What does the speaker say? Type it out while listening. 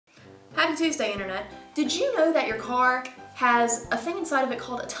Happy Tuesday, Internet. Did you know that your car has a thing inside of it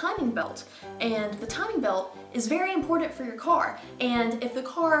called a timing belt? And the timing belt is very important for your car. And if the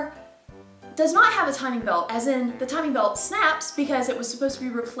car does not have a timing belt, as in the timing belt snaps because it was supposed to be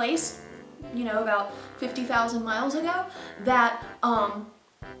replaced, you know, about 50,000 miles ago, that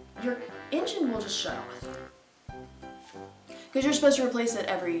your engine will just shut off. Because you're supposed to replace it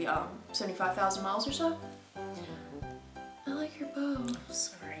every 75,000 miles or so. I like your bow. I'm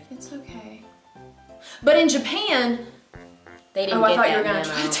sorry. It's okay. But in Japan, they didn't get that memo. I thought you were going to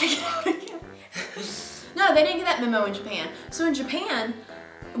try to take it out again. No, they didn't get that memo in Japan. So in Japan,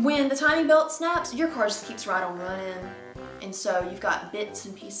 when the timing belt snaps, your car just keeps right on running. And so you've got bits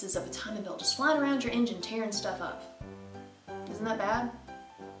and pieces of a timing belt just flying around your engine, tearing stuff up. Isn't that bad?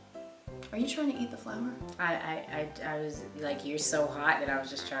 Are you trying to eat the flour? I was like, you're so hot that I was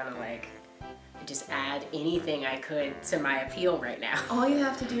just trying to like just add anything I could to my appeal right now. All you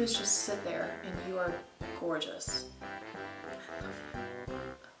have to do is just sit there and you are gorgeous.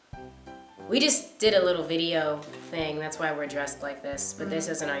 We just did a little video thing, that's why we're dressed like this, but this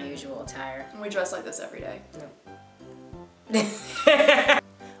isn't our usual attire. We dress like this every day. No.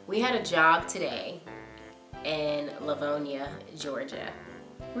 We had a job today in Livonia, Georgia.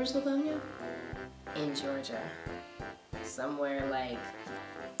 Where's Livonia? In Georgia. Somewhere like...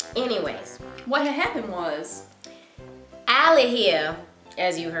 Anyways. What had happened was... Allie here,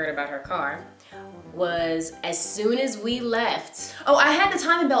 as you heard about her car, was as soon as we left... Oh, I had the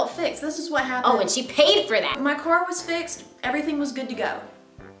timing belt fixed. This is what happened. Oh, and she paid for that. My car was fixed. Everything was good to go.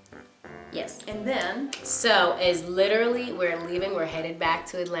 Yes. And then... So, as literally we're leaving, we're headed back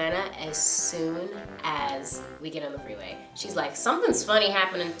to Atlanta as soon as we get on the freeway. She's like, something's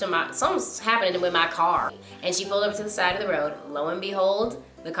happening with my car. And she pulled up to the side of the road. Lo and behold,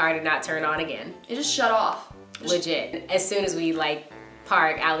 the car did not turn on again. It just shut off. Legit. As soon as we like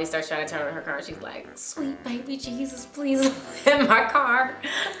park, Allie starts trying to turn on her car. She's like, sweet baby Jesus, please let my car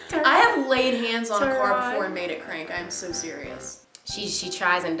turn I have laid hands on a car on. before and made it crank. I am so serious. She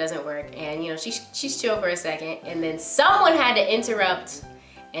tries and it doesn't work, and you know she's chill for a second, and then someone had to interrupt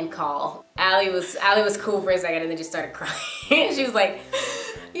and call. Allie was cool for a second, and then just started crying. She was like,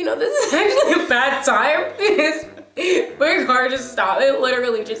 you know, this is actually a bad time because my car just stopped. It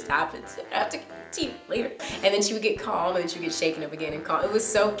literally just happened. So I have to see you later. And then she would get calm, and then she would get shaken up again and calm. It was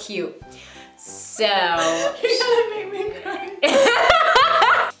so cute. So You're gonna make me cry.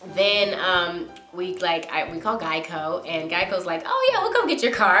 Then we call Geico, and Geico's like, oh yeah, we'll come get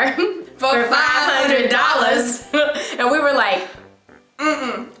your car for $500. And we were like,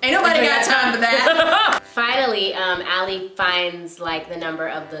 ain't nobody got time for that. Finally, Allie finds like the number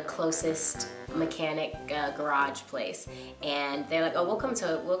of the closest mechanic garage place, and they're like, oh, we'll come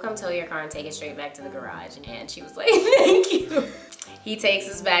tow your car and take it straight back to the garage. And she was like, thank you. He takes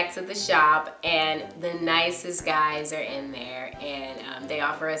us back to the shop, and the nicest guys are in there, and they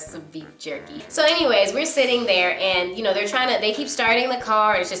offer us some beef jerky. So anyways, we're sitting there, and you know, they keep starting the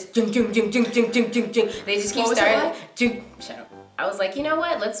car, and it's just jing, jing, jing, jing, jing, jing, jing, jing. They just keep starting. Shut up. I was like, you know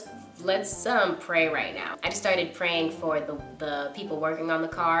what? Let's pray right now. I just started praying for the people working on the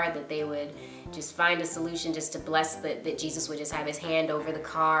car, that they would just find a solution, just to bless that Jesus would just have his hand over the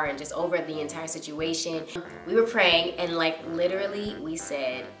car and just over the entire situation. We were praying, and like literally we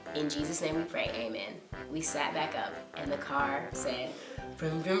said, in Jesus' name we pray, amen. We sat back up, and the car said,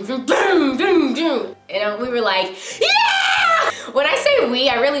 vroom, vroom, vroom, vroom, vroom, vroom. And we were like, yeah! When I say we,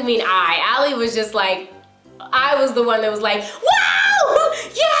 I really mean I. Allie was just like, I was the one that was like, wow!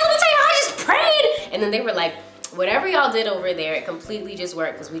 Yeah, let me tell you how I just prayed! And then they were like, whatever y'all did over there, it completely just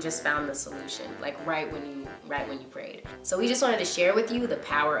worked because we just found the solution, like right when you prayed. So we just wanted to share with you the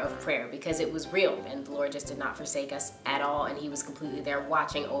power of prayer, because it was real, and the Lord just did not forsake us at all, and he was completely there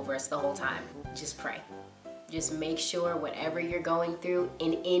watching over us the whole time. Just pray. Just make sure whatever you're going through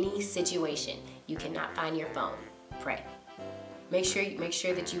in any situation, you cannot find your phone. Pray. Make sure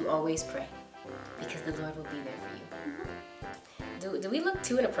that you always pray, because the Lord will be there for you. Do we look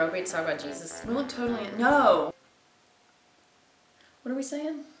too inappropriate to talk about Jesus? We look totally... No. What are we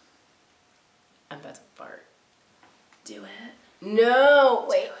saying? I'm about to fart. Do it. No,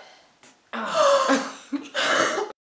 wait.